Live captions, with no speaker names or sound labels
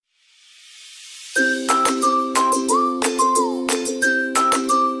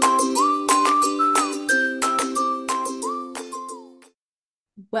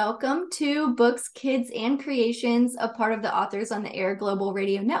Welcome to Books, Kids, and Creations, a part of the Authors on the Air Global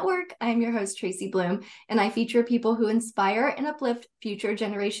Radio Network. I'm your host, Tracy Bloom, and I feature people who inspire and uplift future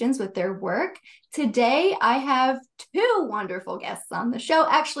generations with their work. Today, I have two wonderful guests on the show,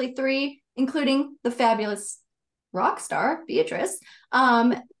 actually three, including the fabulous rock star, Beatrice,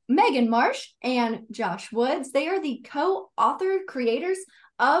 Meghan Marsh, and Josh Woods. They are the co-author creators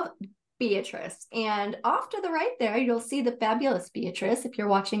of Beatrice. And off to the right there, you'll see the fabulous Beatrice if you're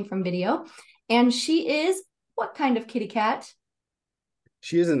watching from video. And she is what kind of kitty cat?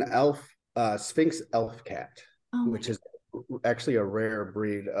 She is an elf, Sphinx elf cat, which is actually a rare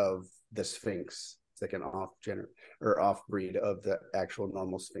breed of the Sphinx. It's like an off breed of the actual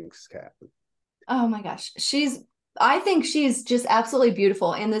normal Sphinx cat. Oh my gosh. I think she's just absolutely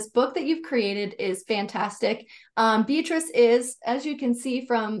beautiful. And this book that you've created is fantastic. Beatrice is, as you can see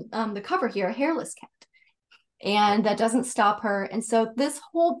from the cover here, a hairless cat. And that doesn't stop her. And so this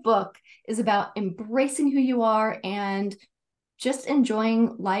whole book is about embracing who you are and just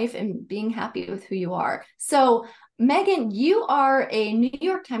enjoying life and being happy with who you are. So, Meghan, you are a New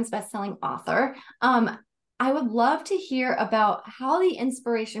York Times bestselling author. I would love to hear about how the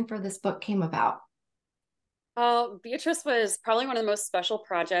inspiration for this book came about. Beatrice was probably one of the most special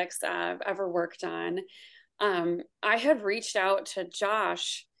projects I've ever worked on. I had reached out to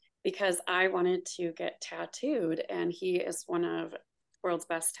Josh because I wanted to get tattooed, and he is one of the world's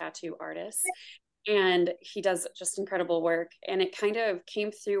best tattoo artists, and he does just incredible work. And it kind of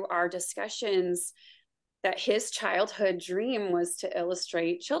came through our discussions that his childhood dream was to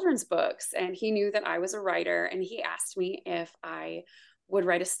illustrate children's books, and he knew that I was a writer, and he asked me if I would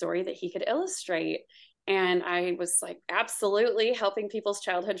write a story that he could illustrate. And I was like, absolutely, helping people's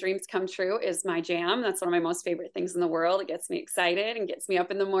childhood dreams come true is my jam. That's one of my most favorite things in the world. It gets me excited and gets me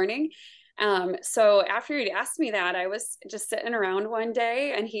up in the morning. So after he'd asked me that, I was just sitting around one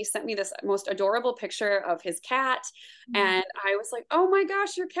day, and he sent me this most adorable picture of his cat. And I was like, oh my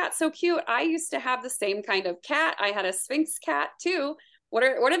gosh, your cat's so cute. I used to have the same kind of cat. I had a Sphinx cat too. What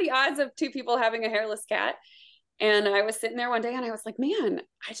are the odds of two people having a hairless cat? And I was sitting there one day and I was like, man,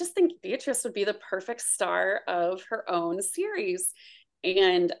 I just think Beatrice would be the perfect star of her own series.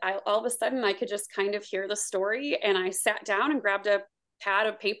 And all of a sudden I could just kind of hear the story, and I sat down and grabbed a pad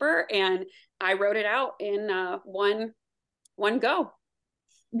of paper and I wrote it out in one go.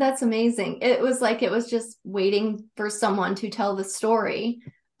 That's amazing. It was like it was just waiting for someone to tell the story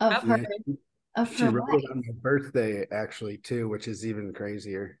of Yep. her She wrote life. it on my birthday, actually, too, which is even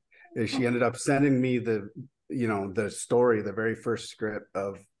crazier. She ended up sending me the story. The very first script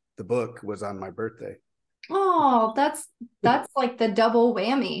of the book was on my birthday. Oh, that's like the double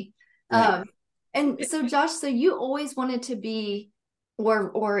whammy. Yeah. And so Josh, so you always wanted to be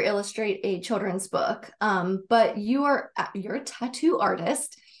or illustrate a children's book. But you're a tattoo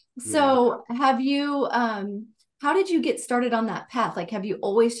artist. So have you how did you get started on that path? Like, have you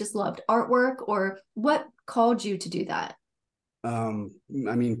always just loved artwork, or what called you to do that? I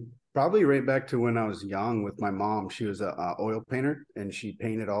mean, probably right back to when I was young with my mom. She was a oil painter, and she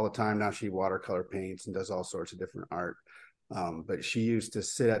painted all the time. Now she watercolor paints and does all sorts of different art. But she used to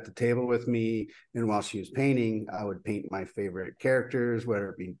sit at the table with me, and while she was painting, I would paint my favorite characters, whether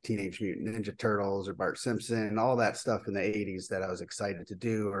it be Teenage Mutant Ninja Turtles or Bart Simpson, all that stuff in the 80s that I was excited to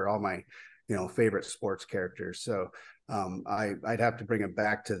do, or all my favorite sports characters. So I'd have to bring it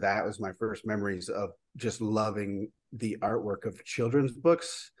back to that. Was my first memories of just loving the artwork of children's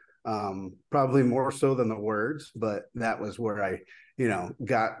books, probably more so than the words, but that was where I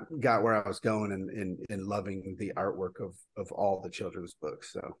got where I was going in loving the artwork of all the children's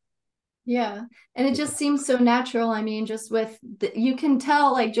books. So Yeah. And it just seems so natural. I mean, just you can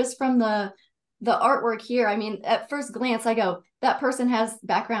tell, like, just from the artwork here. I mean, at first glance, I go, that person has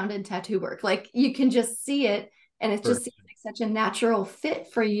background in tattoo work. Like, you can just see it, and it just seems like such a natural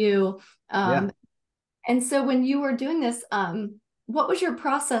fit for you. And so when you were doing this, what was your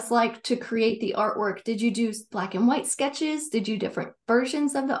process like to create the artwork? Did you do black and white sketches? Did you different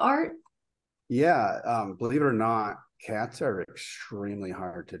versions of the art? Yeah, believe it or not, cats are extremely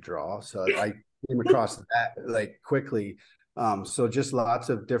hard to draw. So I came across that like quickly. So just lots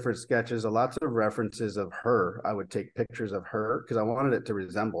of different sketches, lots of references of her. I would take pictures of her because I wanted it to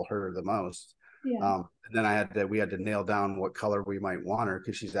resemble her the most. Yeah. And then we had to nail down what color we might want her,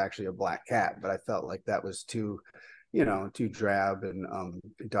 because she's actually a black cat, but I felt like that was too drab and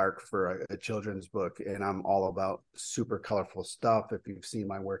dark for a children's book. And I'm all about super colorful stuff, if you've seen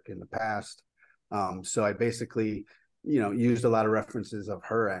my work in the past. So I basically used a lot of references of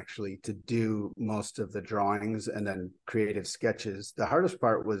her actually to do most of the drawings and then creative sketches. The hardest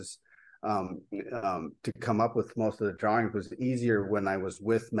part was to come up with most of the drawings was easier when I was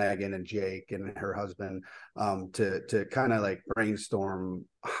with Meghan and Jake and her husband, to kind of like brainstorm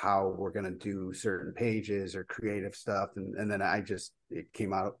how we're going to do certain pages or creative stuff. And then it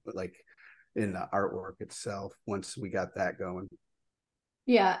came out like in the artwork itself once we got that going.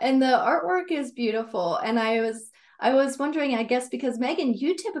 Yeah, and the artwork is beautiful. And I was wondering, I guess, because Meghan,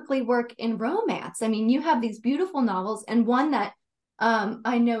 you typically work in romance. I mean, you have these beautiful novels, and one that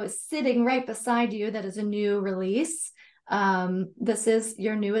I know is sitting right beside you that is a new release. This is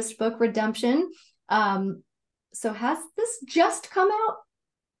your newest book, Redemption. So has this just come out?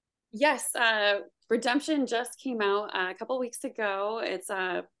 Yes, Redemption just came out a couple weeks ago. It's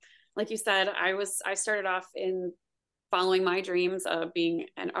like you said, I started off in following my dreams of being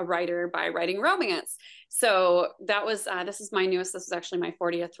a writer by writing romance. So that was this is my newest. This is actually my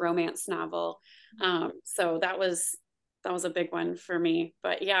 40th romance novel. So that was a big one for me.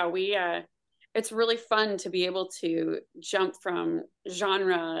 But yeah, it's really fun to be able to jump from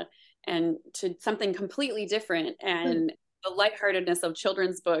genre and to something completely different, and the lightheartedness of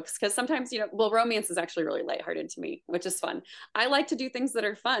children's books, because sometimes, romance is actually really lighthearted to me, which is fun. I like to do things that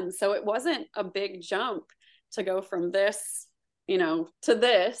are fun, so it wasn't a big jump to go from this, to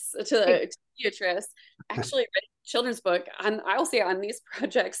this, to Beatrice. Actually, writing a children's book, and I'll say on these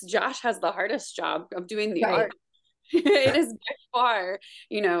projects, Josh has the hardest job of doing the art. It is by far,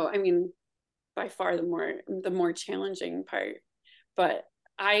 I mean, by far the more challenging part. But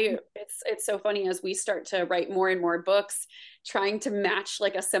it's so funny as we start to write more and more books, trying to match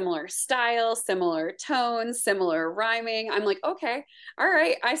like a similar style, similar tone, similar rhyming. I'm like, okay, all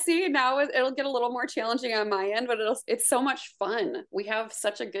right, I see now. It'll get a little more challenging on my end, but it's so much fun. We have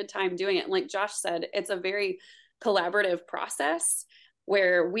such a good time doing it. And like Josh said, it's a very collaborative process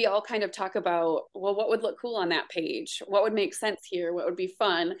where we all kind of talk about, well, what would look cool on that page? What would make sense here? What would be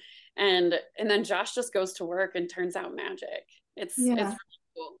fun? And then Josh just goes to work and turns out magic. It's really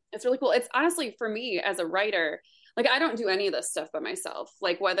cool. It's really cool. It's honestly, for me as a writer, like I don't do any of this stuff by myself.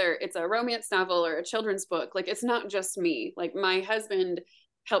 Like whether it's a romance novel or a children's book, like it's not just me. Like my husband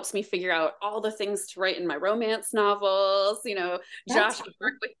helps me figure out all the things to write in my romance novels. Josh,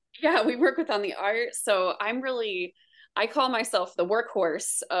 we work with on the art. So I call myself the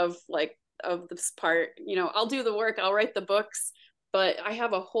workhorse of this part. I'll do the work, I'll write the books, but I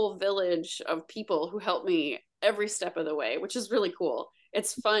have a whole village of people who help me every step of the way, which is really cool.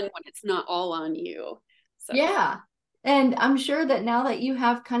 It's fun when it's not all on you. So. Yeah. And I'm sure that now that you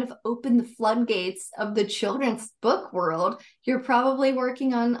have kind of opened the floodgates of the children's book world, you're probably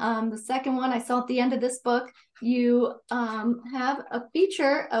working on the second one. I saw at the end of this book, you have a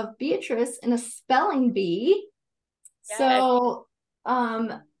feature of Beatrice in a spelling bee. Yes. So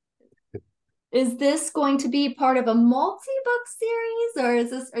is this going to be part of a multi-book series,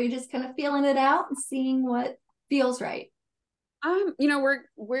 or are you just kind of feeling it out and seeing what feels right?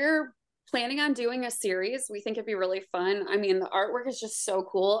 We're planning on doing a series. We think it'd be really fun. I mean, the artwork is just so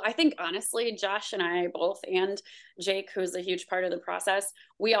cool. I think honestly, Josh and I both, and Jake, who's a huge part of the process,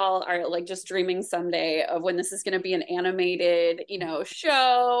 we all are like just dreaming someday of when this is going to be an animated,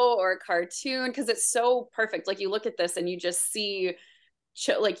 show or cartoon, because it's so perfect. Like you look at this and you just see,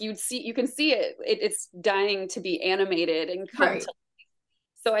 you can see it's dying to be animated and come right. to.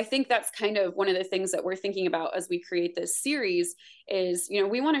 So I think that's kind of one of the things that we're thinking about as we create this series is,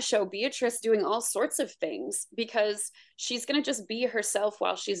 we want to show Beatrice doing all sorts of things because she's going to just be herself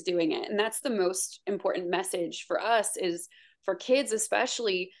while she's doing it. And that's the most important message for us, is for kids,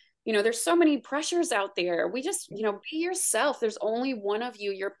 especially, there's so many pressures out there. We just, be yourself. There's only one of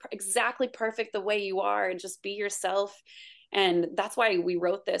you. You're exactly perfect the way you are, and just be yourself. And that's why we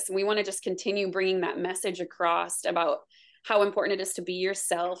wrote this. And we want to just continue bringing that message across about how important it is to be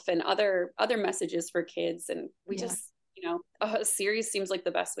yourself, and other messages for kids. And we just, a series seems like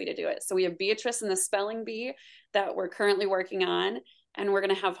the best way to do it. So we have Beatrice and the Spelling Bee that we're currently working on. And we're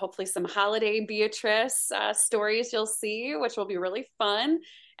going to have hopefully some holiday Beatrice stories you'll see, which will be really fun.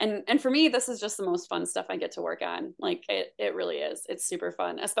 And for me, this is just the most fun stuff I get to work on. Like it really is. It's super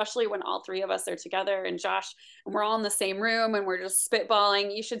fun, especially when all three of us are together, and Josh, and we're all in the same room and we're just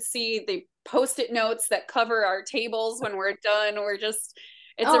spitballing. You should see the Post-it notes that cover our tables when we're done.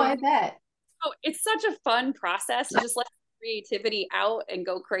 I bet. Oh, it's such a fun process to just let creativity out and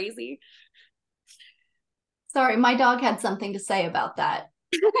go crazy. Sorry, my dog had something to say about that.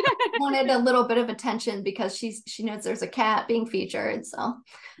 Wanted a little bit of attention because she knows there's a cat being featured. So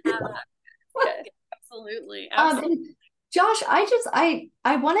absolutely. Josh, I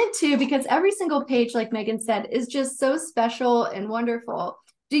wanted to, because every single page, like Meghan said, is just so special and wonderful.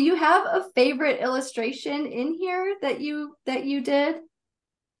 Do you have a favorite illustration in here that you did?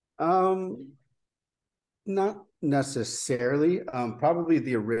 Um, Not necessarily. Probably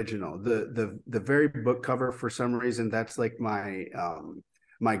the original, the very book cover for some reason. That's like my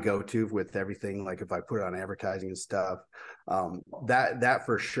go-to with everything. Like if I put it on advertising and stuff, that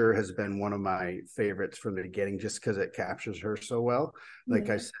for sure has been one of my favorites from the beginning, just because it captures her so well. Like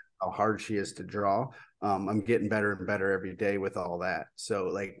I Yeah. said, how hard she is to draw. I'm getting better and better every day with all that. So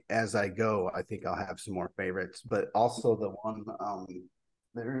like as I go, I think I'll have some more favorites. But also the one,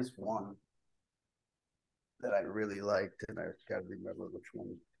 there is one that I really liked, and I've got to remember which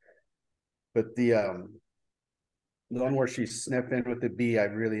one. But the one where she's sniffing with the bee, I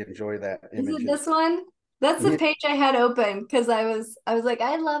really enjoy that Is image. it this one? That's the Yeah, page I had open because I was like,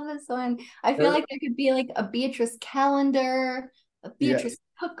 I love this one. I feel like there could be like a Beatrice calendar, a yeah, Beatrice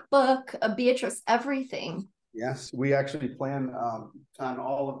cookbook, a Beatrice everything. yes, we actually plan on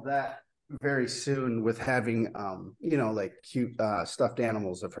all of that very soon with having like cute stuffed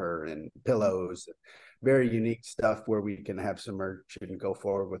animals of her and pillows, very unique stuff where we can have some merch and go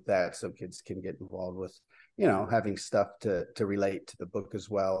forward with that so kids can get involved with having stuff to relate to the book as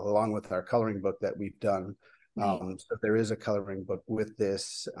well, along with our coloring book that we've done. Right. So there is a coloring book with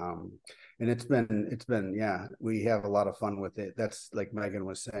this, and it's been yeah, we have a lot of fun with it. That's like Megan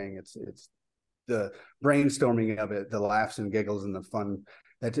was saying, it's the brainstorming of it, the laughs and giggles and the fun.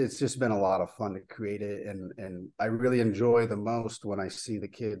 It's just been a lot of fun to create it, and I really enjoy the most when I see the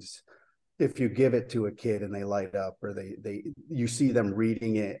kids. If you give it to a kid and they light up, or they you see them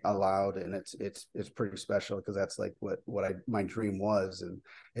reading it aloud, and it's pretty special, because that's like what my dream was, and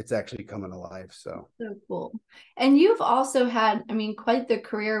it's actually coming alive. So So cool. And you've also had, I mean, quite the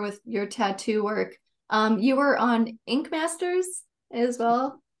career with your tattoo work. You were on Ink Masters as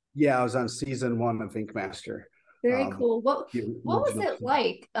well. yeah, I was on season 1 of Ink Master. Very um cool. What the was original. it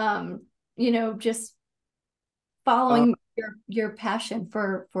like? Just uh, following your passion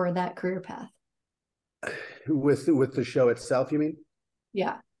for that career path. with the show itself, you mean?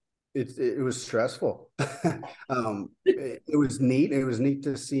 Yeah. It was stressful. It was neat. It was neat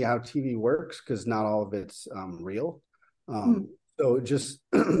to see how TV works, because not all of it's real. Mm. So just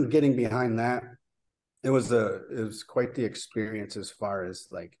getting behind that, it was quite the experience, as far as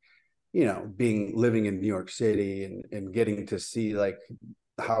like being living in New York City, and getting to see like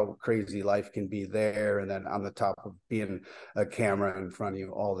how crazy life can be there, and then on the top of being a camera in front of you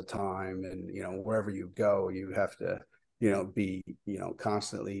all the time, and wherever you go you have to be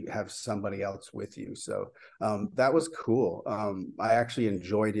constantly have somebody else with you. So that was cool. I actually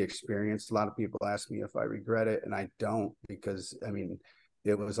enjoyed the experience. A lot of people ask me if I regret it, and I don't, because I mean,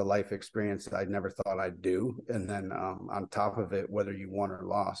 it was a life experience that I never thought I'd do. And then on top of it, whether you won or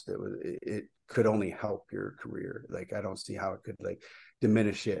lost, it could only help your career. Like I don't see how it could like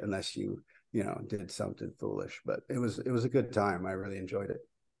diminish it, unless you did something foolish. But it was a good time. I really enjoyed it.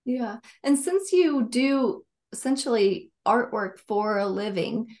 Yeah. And since you do essentially artwork for a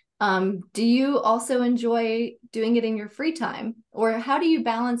living, do you also enjoy doing it in your free time? Or how do you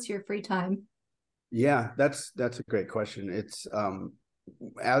balance your free time? Yeah, that's a great question. It's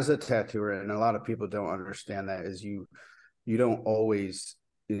as a tattooer, and a lot of people don't understand that, is you don't always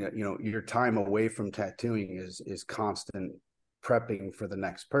your time away from tattooing is constant prepping for the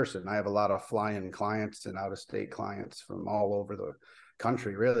next person. I have a lot of fly-in clients and out-of-state clients from all over the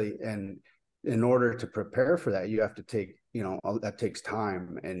country, really. And in order to prepare for that, you have to take that takes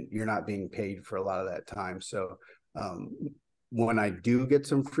time, and you're not being paid for a lot of that time. So um, when I do get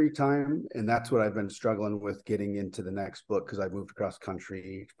some free time, and that's what I've been struggling with getting into the next book, because I moved across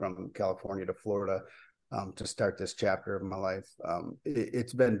country from California to Florida to start this chapter of my life.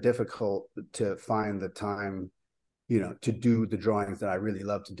 It's been difficult to find the time, to do the drawings that I really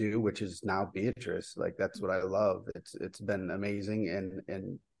love to do, which is now Beatrice. Like that's what I love. It's been amazing,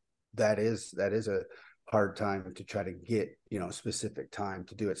 and that is a hard time to try to get specific time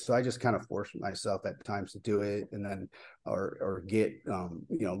to do it. So I just kind of force myself at times to do it, and then or get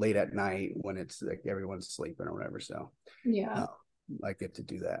late at night when it's like everyone's sleeping or whatever. So Yeah. uh, I get to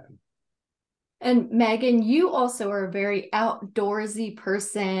do that. And Megan, you also are a very outdoorsy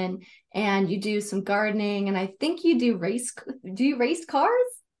person and you do some gardening and I think you do you race cars?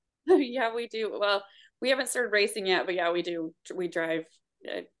 Yeah, we do. Well, we haven't started racing yet, but yeah, we do. We drive,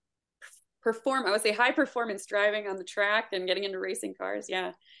 uh, perform. I would say high performance driving on the track and getting into racing cars.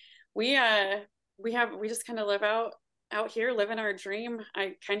 Yeah, we we just kind of live out here living our dream.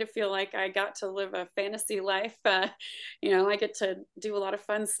 I kind of feel like I got to live a fantasy life. I get to do a lot of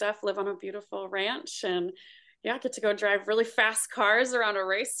fun stuff, live on a beautiful ranch, and yeah, I get to go drive really fast cars around a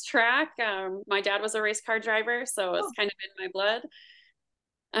racetrack. My dad was a race car driver, so it's Oh, kind of in my blood.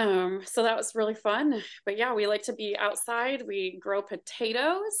 So that was really fun. But yeah, we like to be outside. We grow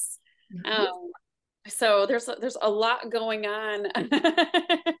potatoes. Nice. Um, so there's a lot going on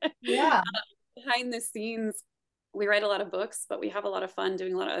Yeah, behind the scenes. We write a lot of books, but we have a lot of fun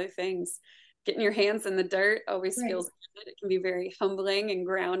doing a lot of other things. Getting your hands in the dirt always right. feels good. It can be very humbling and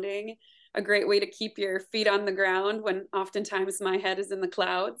grounding. A great way to keep your feet on the ground when oftentimes my head is in the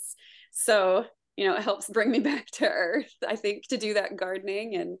clouds. So, it helps bring me back to earth, I think, to do that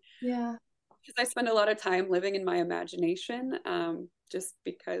gardening. And Yeah. because I spend a lot of time living in my imagination, just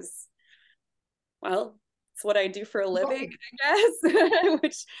because, well, it's what I do for a living, Right. I guess,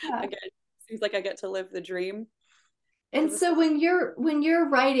 which Yeah. again, seems like I get to live the dream. And Because it's so when you're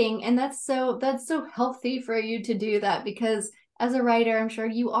writing, and that's so healthy for you to do that, because as a writer, I'm sure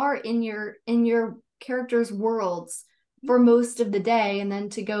you are in your characters' worlds for most of the day, and then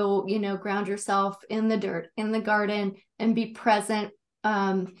to go, ground yourself in the dirt, in the garden, and be present.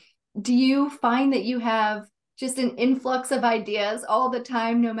 Um, do you find that you have just an influx of ideas all the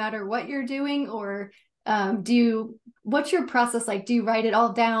time, no matter what you're doing, or what's your process like? Do you write it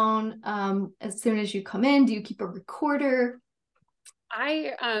all down as soon as you come in? Do you keep a recorder?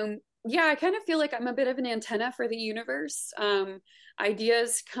 yeah, I kind of feel like I'm a bit of an antenna for the universe.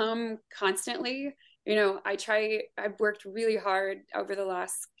 Ideas come constantly. I've worked really hard over the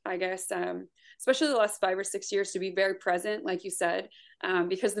last, I guess, especially the last 5 or 6 years, to be very present, like you said,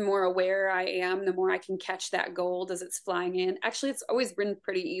 because the more aware I am, the more I can catch that gold as it's flying in. Actually, it's always been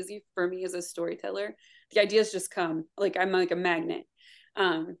pretty easy for me as a storyteller. The ideas just come. Like I'm like a magnet.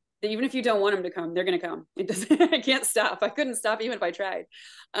 Even if you don't want them to come, they're going to come. It doesn't, I can't stop. I couldn't stop even if I tried.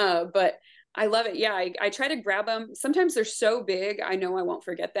 But I love it. Yeah, I try to grab them. Sometimes they're so big, I know I won't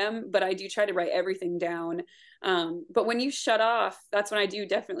forget them, but I do try to write everything down. But when you shut off, that's when I do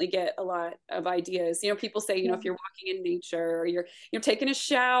definitely get a lot of ideas. People say, Yeah. if you're walking in nature or you're, taking a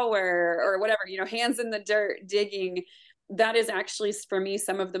shower or whatever, hands in the dirt, digging, that is actually for me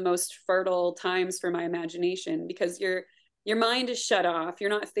some of the most fertile times for my imagination, because your mind is shut off. You're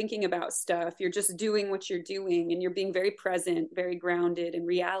not thinking about stuff. You're just doing what you're doing, and you're being very present, very grounded in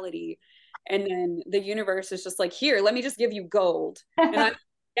reality. And then the universe is just like, here, let me just give you gold. And I'm,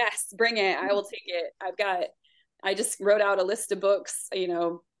 yes, bring it. I will take it. I just wrote out a list of books.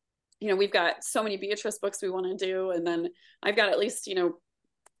 We've got so many Beatrice books we want to do. And then I've got at least,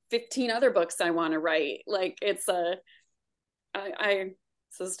 15 other books I want to write. Like this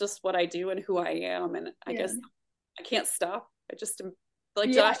is just what I do and who I am. And I Yeah. guess I can't stop. I just am like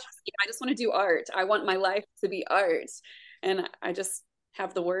Yeah. Josh. I just want to do art. I want my life to be art, and I just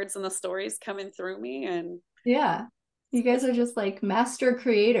have the words and the stories coming through me, and Yeah. You guys are just like master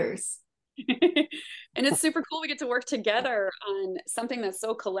creators. and it's super cool. We get to work together on something that's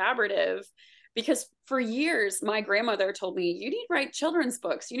so collaborative. Because for years, my grandmother told me, you need to write children's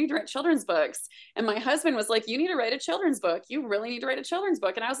books. You need to write children's books. And my husband was like, you need to write a children's book. You really need to write a children's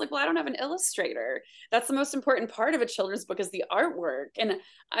book. And I was like, well, I don't have an illustrator. That's the most important part of a children's book, is the artwork. And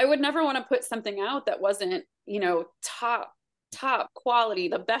I would never want to put something out that wasn't, top quality,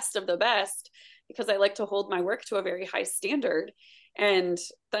 the best of the best, because I like to hold my work to a very high standard. And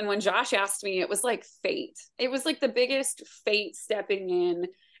then when Josh asked me, it was like fate. It was like the biggest fate stepping in,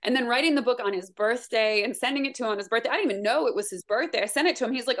 and then writing the book on his birthday and sending it to him on his birthday. I didn't even know it was his birthday. I sent it to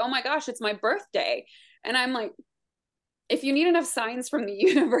him. He's like, oh my gosh, it's my birthday. And I'm like, if you need enough signs from the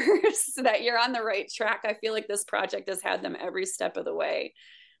universe that you're on the right track, I feel like this project has had them every step of the way.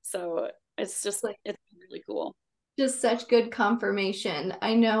 So it's really cool. Just such good confirmation.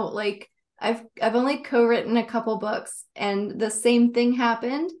 I know, like I've only co-written a couple books, and the same thing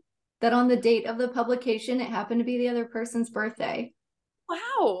happened, that on the date of the publication, it happened to be the other person's birthday.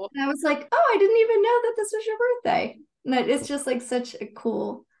 Wow. And I was like, oh, I didn't even know that this was your birthday. And it's just like such a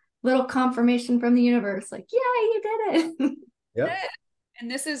cool little confirmation from the universe. Like, yeah, you did it. Yep. And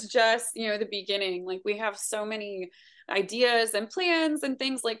this is just, the beginning. Like we have so many ideas and plans and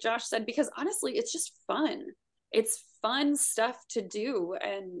things, like Josh said, because honestly, it's just fun. It's fun stuff to do.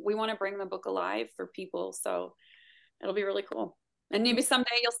 And we want to bring the book alive for people. So it'll be really cool. And maybe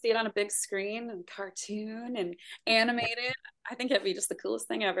someday you'll see it on a big screen and cartoon and animated. I think it'd be just the coolest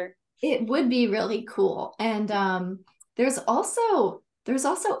thing ever. It would be really cool. And there's also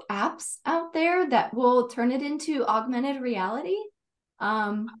apps out there that will turn it into augmented reality,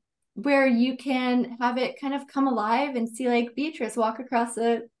 um, where you can have it kind of come alive and see like Beatrice walk across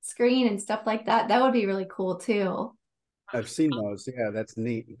the screen and stuff like that. That would be really cool too. I've seen those. Yeah, that's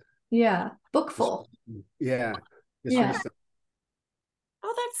neat. Yeah, bookful. Yeah, just Yeah, recently.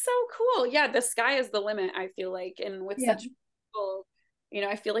 Oh, that's so cool. Yeah, the sky is the limit, I feel like. And with yeah, such people,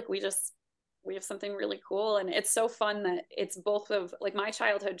 I feel like we just we have something really cool. And it's so fun that it's both of, like, my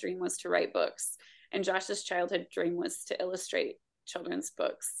childhood dream was to write books, and Josh's childhood dream was to illustrate children's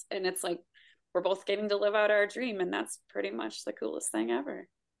books. And it's like, we're both getting to live out our dream. And that's pretty much the coolest thing ever.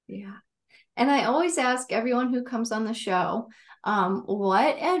 Yeah. And I always ask everyone who comes on the show,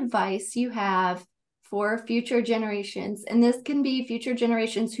 what advice you have for future generations. And this can be future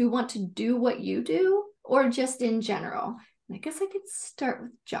generations who want to do what you do, or just in general. And I guess I could start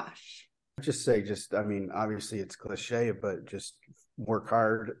with Josh. Just say, I mean, obviously it's cliche, but just work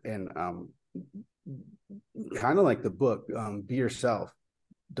hard and kind of like the book, be yourself.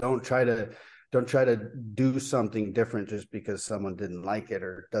 Don't try to do something different just because someone didn't like it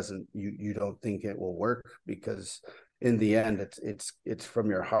or doesn't, you don't think it will work, because in the end it's from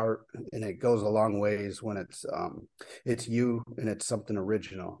your heart, and it goes a long ways when it's you and it's something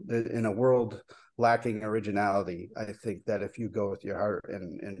original. In a world lacking originality, I think that if you go with your heart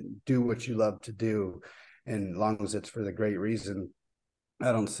and do what you love to do, and as long as it's for the great reason,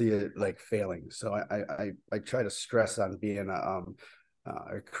 I don't see it like failing. So I try to stress on being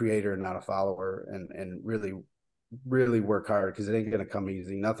a creator, not a follower, and really work hard, because it ain't going to come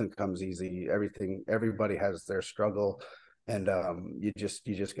easy. Nothing comes easy. Everybody has their struggle, and you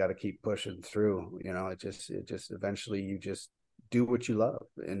just got to keep pushing through. It just eventually you just do what you love,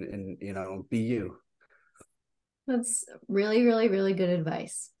 and be you. That's really, really, really good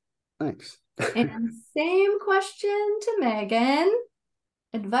advice. Thanks. And same question to Megan.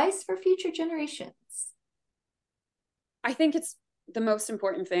 Advice for future generations. I think it's the most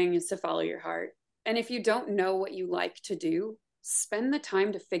important thing is to follow your heart. And if you don't know what you like to do, spend the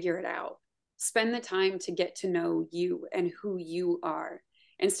time to figure it out. Spend the time to get to know you and who you are,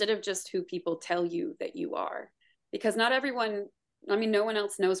 instead of just who people tell you that you are. Because not everyone, no one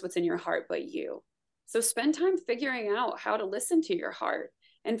else knows what's in your heart but you. So spend time figuring out how to listen to your heart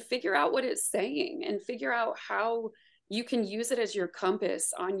and figure out what it's saying, and figure out how you can use it as your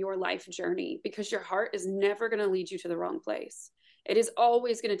compass on your life journey, because your heart is never going to lead you to the wrong place. It is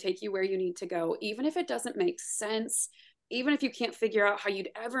always going to take you where you need to go, even if it doesn't make sense, even if you can't figure out how you'd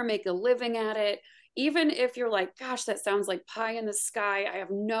ever make a living at it, even if you're like, gosh, that sounds like pie in the sky. I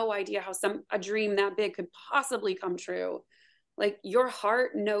have no idea how a dream that big could possibly come true. Like, your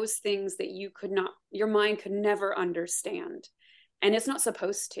heart knows things that your mind could never understand. And it's not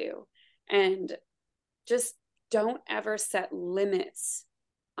supposed to. And just don't ever set limits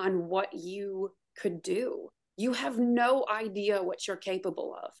on what you could do. You have no idea what you're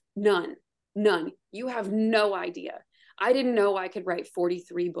capable of. None. You have no idea. I didn't know I could write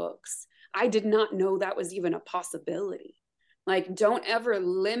 43 books. I did not know that was even a possibility. Like, don't ever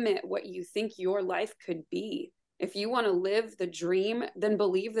limit what you think your life could be. If you want to live the dream, then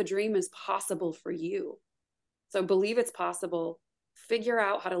believe the dream is possible for you. So believe it's possible. Figure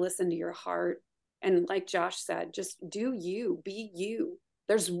out how to listen to your heart. And like Josh said, just do you, be you.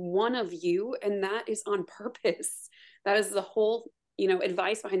 There's one of you, and that is on purpose. That is the whole,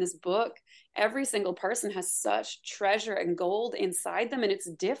 advice behind this book. Every single person has such treasure and gold inside them, and it's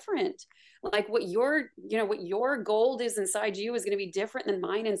different. Like, what your gold is inside you is going to be different than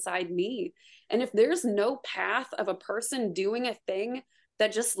mine inside me. And if there's no path of a person doing a thing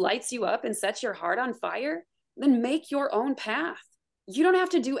that just lights you up and sets your heart on fire, then make your own path. You don't have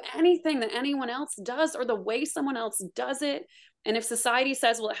to do anything that anyone else does or the way someone else does it. And if society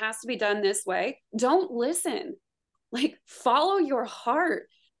says, well, it has to be done this way, don't listen. Like, follow your heart,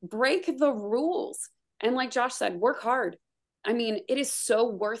 break the rules. And like Josh said, work hard. It is so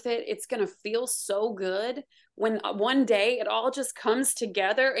worth it. It's going to feel so good when one day it all just comes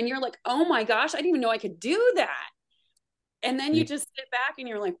together and you're like, oh my gosh, I didn't even know I could do that. And then you just sit back and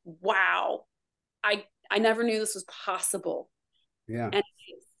you're like, wow, I never knew this was possible. Yeah.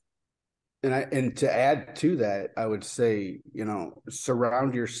 And to add to that, I would say,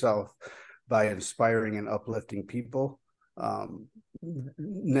 surround yourself by inspiring and uplifting people.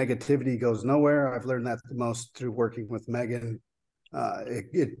 Negativity goes nowhere. I've learned that the most through working with Meghan.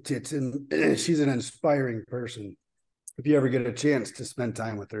 She's an inspiring person. If you ever get a chance to spend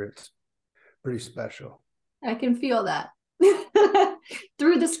time with her, it's pretty special. I can feel that.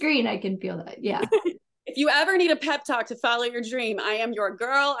 Through the screen, I can feel that. Yeah. If you ever need a pep talk to follow your dream, I am your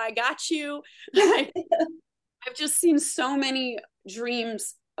girl. I got you. I've just seen so many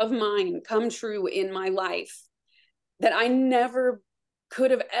dreams of mine come true in my life that I never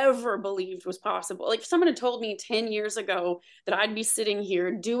could have ever believed was possible. Like, if someone had told me 10 years ago that I'd be sitting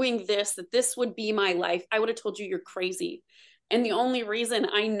here doing this, that this would be my life, I would have told you you're crazy. And the only reason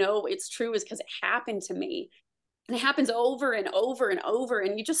I know it's true is because it happened to me. And it happens over and over and over.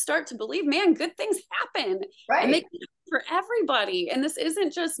 And you just start to believe, man, good things happen. Right. And they for everybody. And this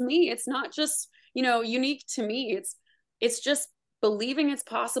isn't just me. It's not just, unique to me. It's just believing it's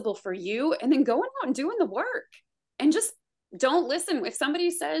possible for you and then going out and doing the work. And just don't listen. If somebody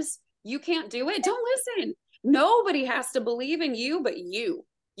says you can't do it, don't listen. Nobody has to believe in you but you.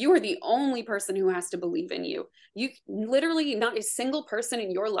 You are the only person who has to believe in you. You literally, not a single person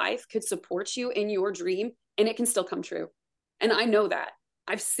in your life could support you in your dream, and it can still come true. And I know that.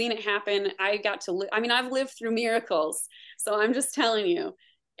 I've seen it happen. I've lived through miracles. So I'm just telling you,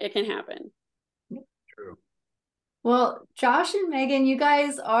 it can happen. True. Well, Josh and Meghan, you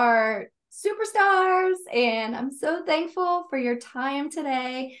guys are superstars, and I'm so thankful for your time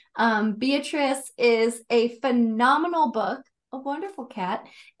today. Beatrice is a phenomenal book, a wonderful cat,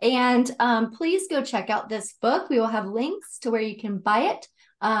 and please go check out this book. We will have links to where you can buy it,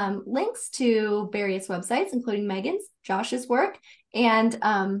 links to various websites, including Meghan's, Josh's work, and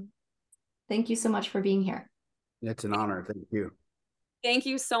thank you so much for being here. It's an honor. Thank you. Thank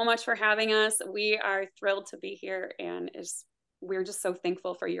you so much for having us. We are thrilled to be here, and we're just so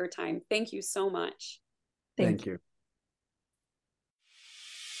thankful for your time. Thank you so much. Thank you.